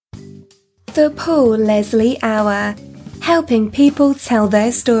The Paul Leslie Hour, helping people tell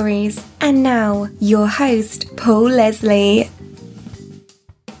their stories. And now, your host, Paul Leslie.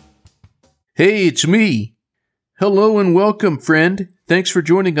 Hey, it's me. Hello and welcome, friend. Thanks for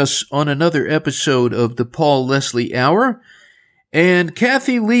joining us on another episode of the Paul Leslie Hour. And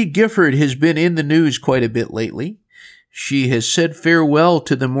Kathie Lee Gifford has been in the news quite a bit lately. She has said farewell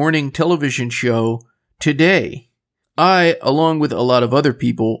to the morning television show Today. I, along with a lot of other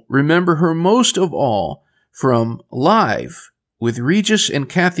people, remember her most of all from Live with Regis and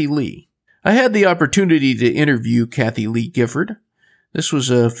Kathie Lee. I had the opportunity to interview Kathie Lee Gifford. This was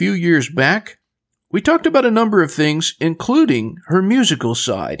a few years back. We talked about a number of things, including her musical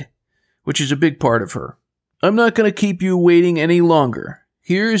side, which is a big part of her. I'm not going to keep you waiting any longer.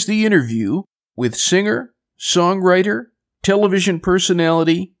 Here is the interview with singer, songwriter, television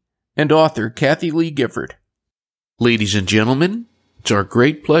personality, and author Kathie Lee Gifford. Ladies and gentlemen, it's our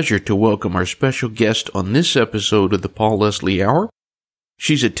great pleasure to welcome our special guest on this episode of the Paul Leslie Hour.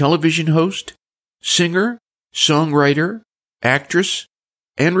 She's a television host, singer, songwriter, actress,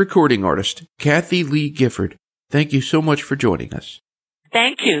 and recording artist, Kathie Lee Gifford. Thank you so much for joining us.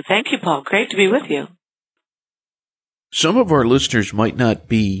 Thank you, Paul. Great to be with you. Some of our listeners might not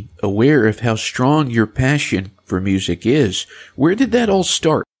be aware of how strong your passion for music is. Where did that all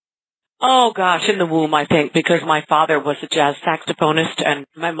start? Oh, gosh, in the womb, I think, because my father was a jazz saxophonist, and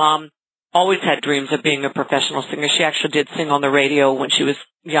my mom always had dreams of being a professional singer. She actually did sing on the radio when she was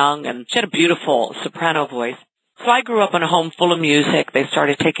young, and she had a beautiful soprano voice. So I grew up in a home full of music. They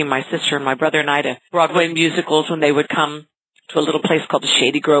started taking my sister and my brother and I to Broadway musicals when they would come to a little place called the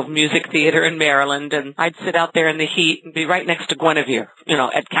Shady Grove Music Theater in Maryland, and I'd sit out there in the heat and be right next to Guinevere,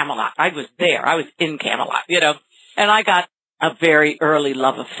 at Camelot. I was there. I was in Camelot, and I got a very early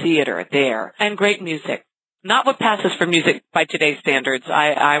love of theater there and great music. Not what passes for music by today's standards.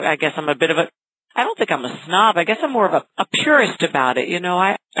 I guess I'm a bit of I don't think I'm a snob. I guess I'm more of a purist about it.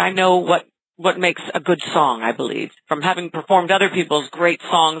 I know what makes a good song, I believe, from having performed other people's great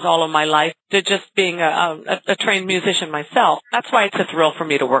songs all of my life to just being a trained musician myself. That's why it's a thrill for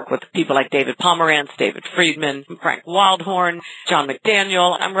me to work with people like David Pomerantz, David Friedman, Frank Wildhorn, John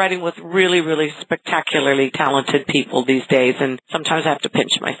McDaniel. I'm writing with really, really spectacularly talented people these days, and sometimes I have to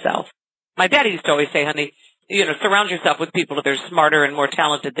pinch myself. My daddy used to always say, honey, surround yourself with people that are smarter and more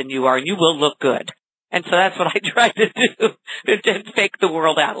talented than you are, and you will look good. And so that's what I try to do, to fake the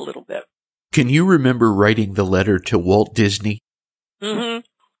world out a little bit. Can you remember writing the letter to Walt Disney? Mm-hmm.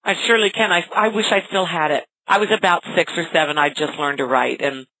 I surely can. I wish I still had it. I was about 6 or 7. I just learned to write.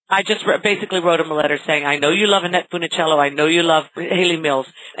 And I just basically wrote him a letter saying, I know you love Annette Funicello. I know you love Haley Mills.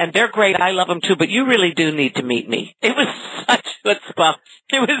 And they're great. I love them too. But you really do need to meet me. It was such good stuff.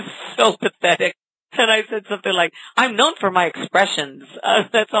 It was so pathetic. And I said something like, I'm known for my expressions.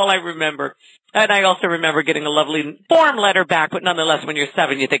 That's all I remember. And I also remember getting a lovely form letter back. But nonetheless, when you're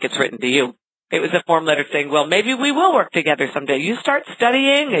 7, you think it's written to you. It was a form letter saying, well, maybe we will work together someday. You start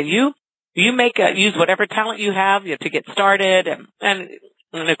studying and you use whatever talent you have to get started. And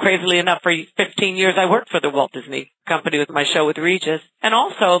crazily enough, for 15 years, I worked for the Walt Disney Company with my show with Regis, and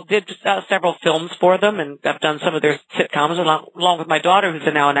also did several films for them. And I've done some of their sitcoms along with my daughter, who's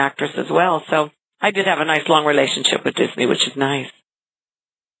now an actress as well. So I did have a nice long relationship with Disney, which is nice.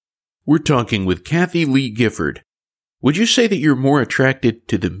 We're talking with Kathie Lee Gifford. Would you say that you're more attracted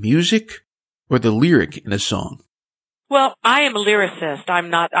to the music or the lyric in a song? Well, I am a lyricist. I'm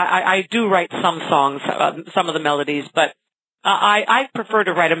not. I do write some songs, some of the melodies, but I prefer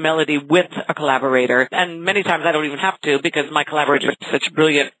to write a melody with a collaborator, and many times I don't even have to because my collaborators are such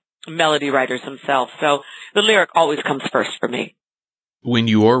brilliant melody writers themselves. So the lyric always comes first for me. When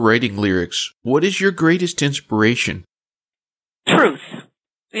you are writing lyrics, what is your greatest inspiration? Truth.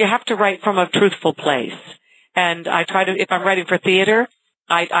 You have to write from a truthful place. And I try to, if I'm writing for theater,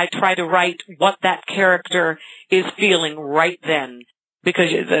 I try to write what that character is feeling right then. Because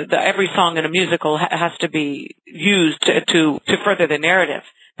every song in a musical has to be used to further the narrative,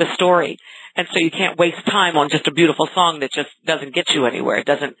 the story. And so you can't waste time on just a beautiful song that just doesn't get you anywhere. It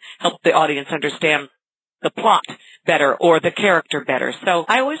doesn't help the audience understand the plot better or the character better. So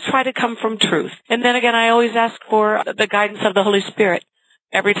I always try to come from truth. And then again, I always ask for the guidance of the Holy Spirit.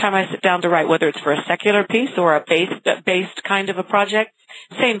 Every time I sit down to write, whether it's for a secular piece or a faith-based kind of a project,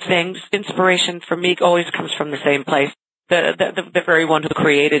 same thing. Inspiration for me always comes from the same place, the very one who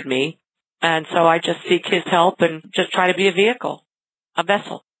created me. And so I just seek his help and just try to be a vehicle, a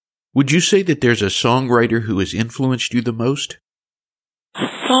vessel. Would you say that there's a songwriter who has influenced you the most? A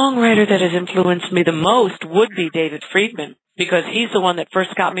songwriter that has influenced me the most would be David Friedman, because he's the one that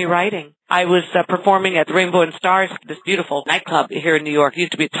first got me writing. I was performing at the Rainbow and Stars, this beautiful nightclub here in New York. It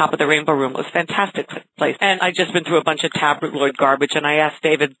used to be top of the Rainbow Room. It was a fantastic place. And I'd just been through a bunch of tabloid garbage, and I asked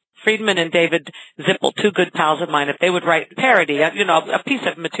David Friedman and David Zippel, two good pals of mine, if they would write parody, a piece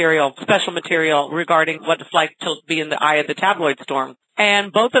of material, special material regarding what it's like to be in the eye of the tabloid storm.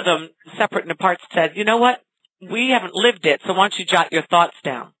 And both of them, separate and apart, said, you know what? We haven't lived it, so why don't you jot your thoughts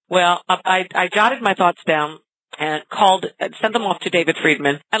down? Well, I jotted my thoughts down and sent them off to David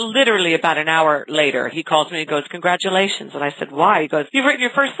Friedman. And literally about an hour later, he calls me and goes, congratulations. And I said, why? He goes, you've written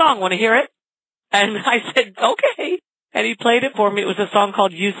your first song. Want to hear it? And I said, okay. And he played it for me. It was a song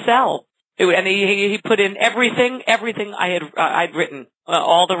called You Sell. And he put in everything I'd written,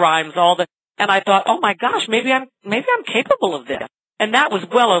 all the rhymes, and I thought, oh my gosh, maybe I'm capable of this. And that was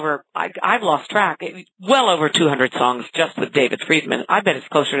well over, I've lost track, well over 200 songs just with David Friedman. I bet it's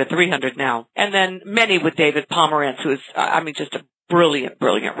closer to 300 now. And then many with David Pomerantz, who is, just a brilliant,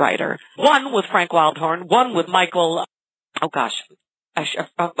 brilliant writer. One with Frank Wildhorn, one with Michael, help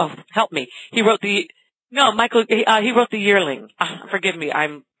me. He wrote he wrote The Yearling. Forgive me,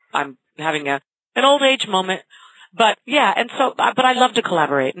 I'm having an old age moment. But yeah, but I love to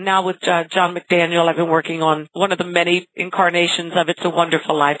collaborate. Now with John McDaniel, I've been working on one of the many incarnations of It's a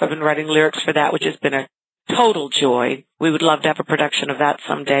Wonderful Life. I've been writing lyrics for that, which has been a total joy. We would love to have a production of that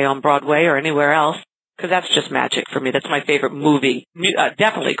someday on Broadway or anywhere else, because that's just magic for me. That's my favorite movie,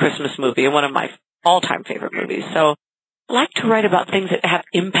 definitely Christmas movie, and one of my all-time favorite movies. So I like to write about things that have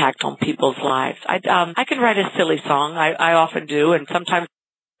impact on people's lives. I can write a silly song. I often do, and sometimes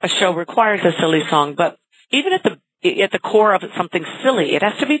a show requires a silly song, but even at the core of it, something silly, it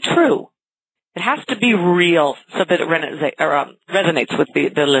has to be true. It has to be real so that it resonates with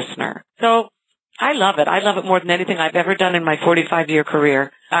the listener. So I love it. I love it more than anything I've ever done in my 45-year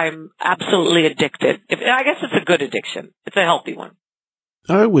career. I'm absolutely addicted. I guess it's a good addiction. It's a healthy one.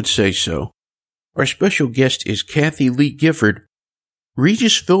 I would say so. Our special guest is Kathie Lee Gifford.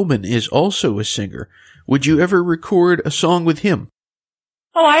 Regis Philbin is also a singer. Would you ever record a song with him?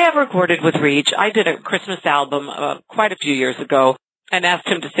 Oh, I have recorded with Reg. I did a Christmas album quite a few years ago and asked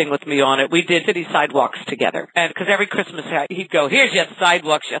him to sing with me on it. We did City Sidewalks together. And because every Christmas he'd go, here's your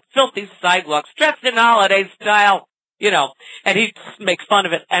sidewalks, your filthy sidewalks, dressed in holiday style, and he'd make fun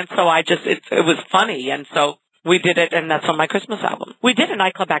of it. And so it was funny. And so we did it, and that's on my Christmas album. We did a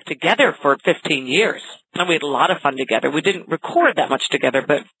nightclub act together for 15 years, and we had a lot of fun together. We didn't record that much together,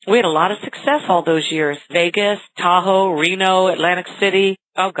 but we had a lot of success all those years. Vegas, Tahoe, Reno, Atlantic City.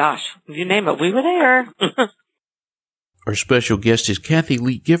 Oh, gosh, you name it, we were there. Our special guest is Kathie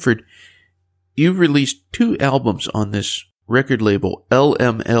Lee Gifford. You released 2 albums on this record label,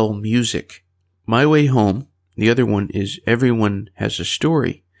 LML Music. My Way Home, the other one is Everyone Has a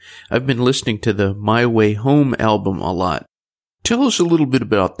Story. I've been listening to the My Way Home album a lot. Tell us a little bit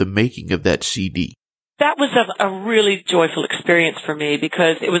about the making of that CD. That was a really joyful experience for me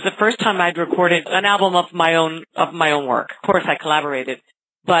because it was the first time I'd recorded an album of my own work. Of course, I collaborated,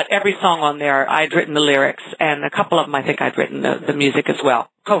 but every song on there, I'd written the lyrics, and a couple of them I think I'd written the music as well,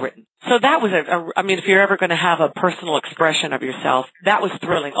 co-written. So that was if you're ever going to have a personal expression of yourself, that was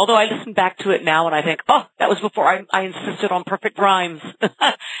thrilling. Although I listen back to it now and I think, oh, that was before I insisted on perfect rhymes.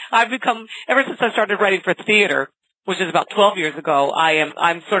 Ever since I started writing for theater, which is about 12 years ago, I'm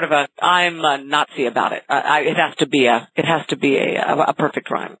a Nazi about it. It has to be a perfect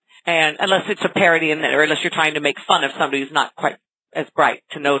rhyme. And unless it's a parody or unless you're trying to make fun of somebody who's not quite as bright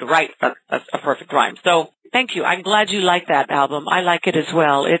to know to write a perfect rhyme. So thank you. I'm glad you like that album. I like it as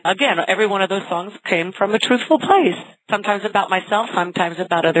well. Again, every one of those songs came from a truthful place. Sometimes about myself, sometimes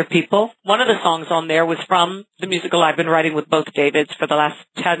about other people. One of the songs on there was from the musical I've been writing with both Davids for the last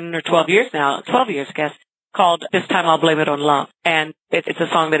 10 or 12 years now. 12 years, I guess. Called This Time I'll Blame It on Love. And it's a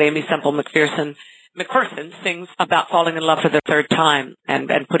song that Amy Semple McPherson sings about falling in love for the third time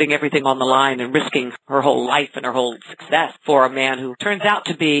and putting everything on the line and risking her whole life and her whole success for a man who turns out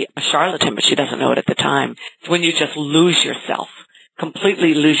to be a charlatan, but she doesn't know it at the time. It's when you just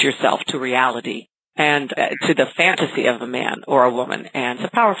completely lose yourself to reality and to the fantasy of a man or a woman. And it's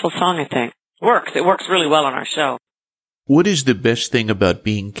a powerful song, I think. It works really well on our show. What is the best thing about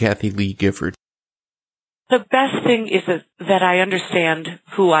being Kathie Lee Gifford? The best thing is that I understand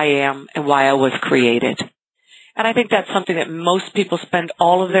who I am and why I was created. And I think that's something that most people spend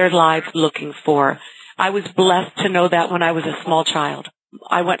all of their lives looking for. I was blessed to know that when I was a small child.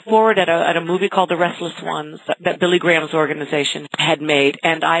 I went forward at a movie called The Restless Ones that Billy Graham's organization had made,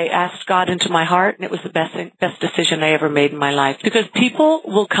 and I asked God into my heart, and it was the best decision I ever made in my life. Because people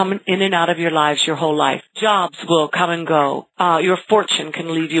will come in and out of your lives your whole life. Jobs will come and go. Your fortune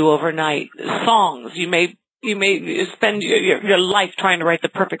can leave you overnight. Songs, you may spend your life trying to write the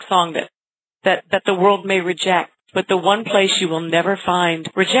perfect song that that the world may reject. But the one place you will never find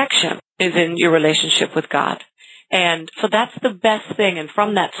rejection is in your relationship with God. And so that's the best thing. And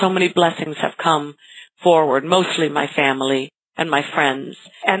from that, so many blessings have come forward, mostly my family and my friends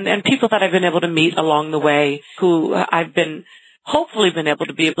and people that I've been able to meet along the way who I've hopefully been able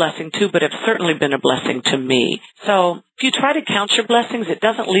to be a blessing to, but have certainly been a blessing to me. So if you try to count your blessings, it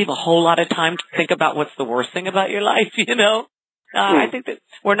doesn't leave a whole lot of time to think about what's the worst thing about your life, you know? I think that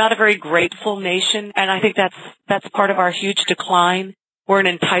we're not a very grateful nation, and I think that's part of our huge decline. We're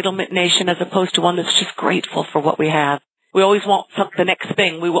an entitlement nation as opposed to one that's just grateful for what we have. We always want the next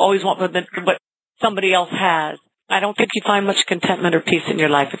thing. We always want what somebody else has. I don't think you find much contentment or peace in your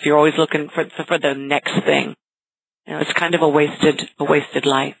life if you're always looking for the next thing. You know, it's kind of a wasted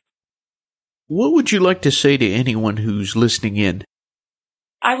life. What would you like to say to anyone who's listening in?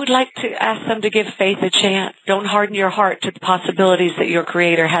 I would like to ask them to give faith a chance. Don't harden your heart to the possibilities that your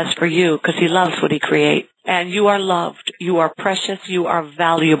Creator has for you, because He loves what He creates. And you are loved. You are precious. You are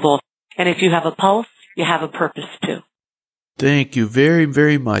valuable. And if you have a pulse, you have a purpose too. Thank you very,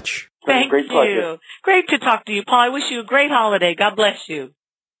 very much. Thank you. Great to talk to you, Paul. I wish you a great holiday. God bless you.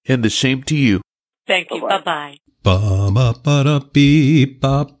 And the same to you. Thank you. Bye-bye. Ba ba ba da beep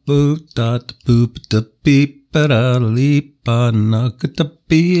ba boo da boop da beep ba da leap ba knock da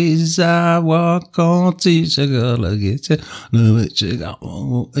bees. I walk on teach a girl a get it. No, it's a got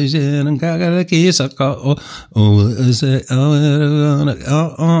oh, is it and gaga kiss a got oh, is it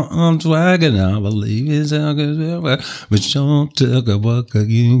I'm swagging. I believe it's a good, but don't talk about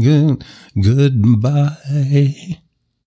again. Goodbye.